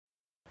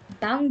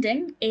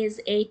Boundin is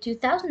a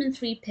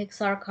 2003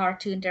 Pixar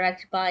cartoon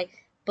directed by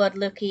Bud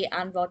Luckey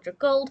and Roger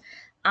Gold,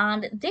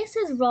 and this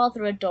is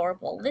rather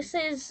adorable. This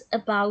is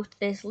about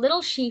this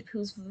little sheep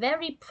who's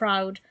very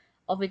proud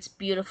of its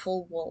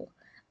beautiful wool,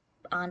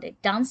 and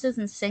it dances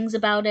and sings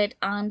about it,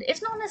 and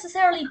it's not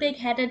necessarily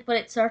big-headed, but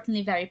it's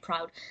certainly very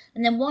proud.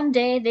 And then one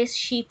day this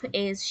sheep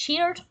is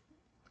sheared,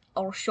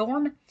 or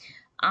shorn,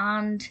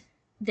 and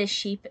this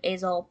sheep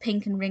is all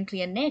pink and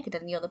wrinkly and naked,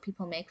 and the other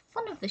people make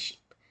fun of the sheep.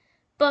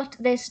 But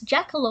this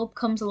jackalope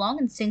comes along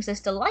and sings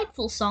this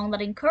delightful song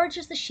that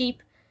encourages the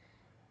sheep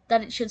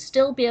that it should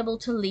still be able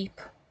to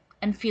leap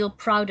and feel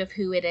proud of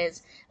who it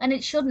is, and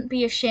it shouldn't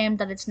be ashamed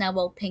that it's now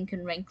all pink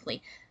and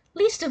wrinkly.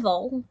 Least of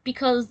all,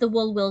 because the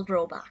wool will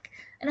grow back.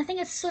 And I think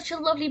it's such a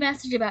lovely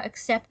message about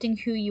accepting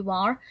who you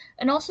are,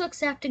 and also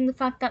accepting the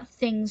fact that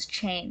things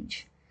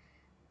change.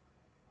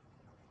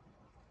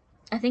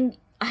 I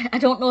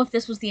don't know if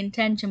this was the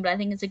intention, but I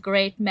think it's a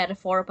great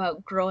metaphor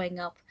about growing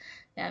up.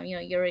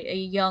 You're a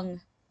young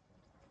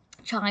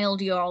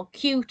child, you're all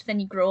cute,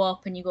 then you grow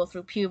up and you go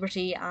through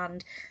puberty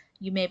and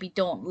you maybe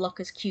don't look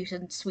as cute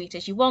and sweet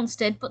as you once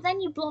did, but then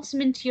you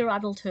blossom into your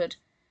adulthood.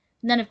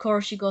 And then of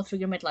course you go through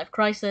your midlife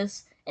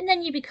crisis, and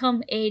then you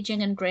become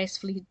aging and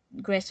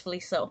gracefully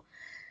so.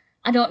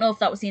 I don't know if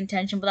that was the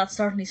intention, but that's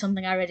certainly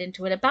something I read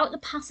into it. About the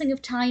passing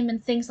of time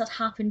and things that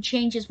happen,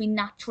 changes we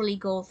naturally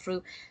go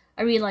through.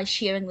 I realise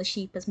shearing the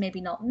sheep is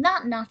maybe not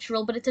that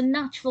natural, but it's a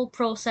natural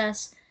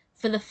process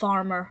for the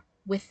farmer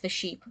with the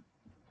sheep.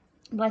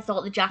 But I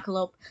thought the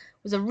jackalope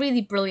was a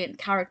really brilliant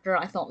character.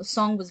 I thought the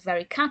song was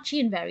very catchy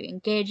and very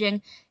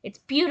engaging. It's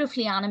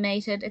beautifully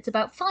animated. It's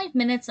about 5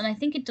 minutes, and I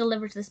think it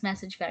delivers this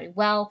message very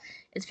well.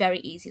 It's very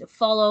easy to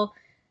follow.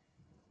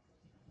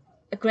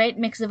 A great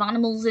mix of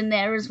animals in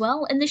there as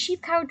well, and the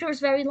sheep character is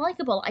very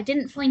likeable. I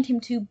didn't find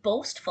him too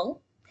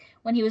boastful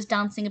when he was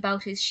dancing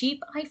about his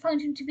sheep. I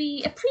found him to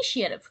be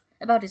appreciative,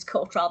 about his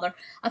coat rather.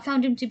 I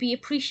found him to be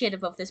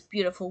appreciative of this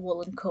beautiful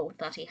woolen coat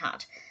that he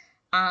had.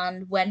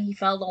 And when he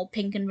felt all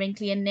pink and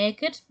wrinkly and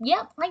naked,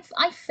 yeah,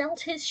 I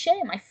felt his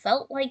shame. I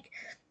felt like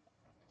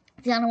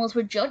the animals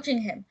were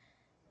judging him.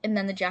 And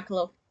then the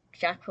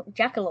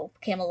jackalope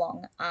came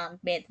along and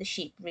made the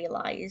sheep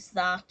realise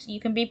that you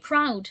can be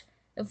proud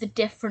of the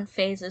different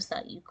phases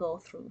that you go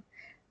through.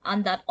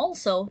 And that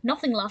also,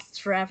 nothing lasts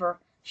forever.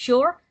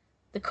 Sure,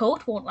 the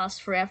coat won't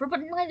last forever,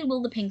 but neither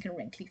will the pink and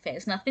wrinkly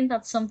phase. And I think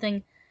that's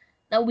something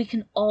that we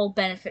can all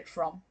benefit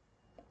from.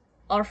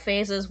 Our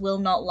phases will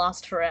not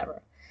last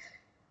forever.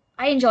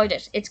 I enjoyed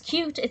it. It's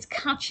cute, it's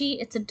catchy,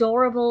 it's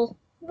adorable.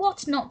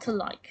 What's not to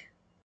like?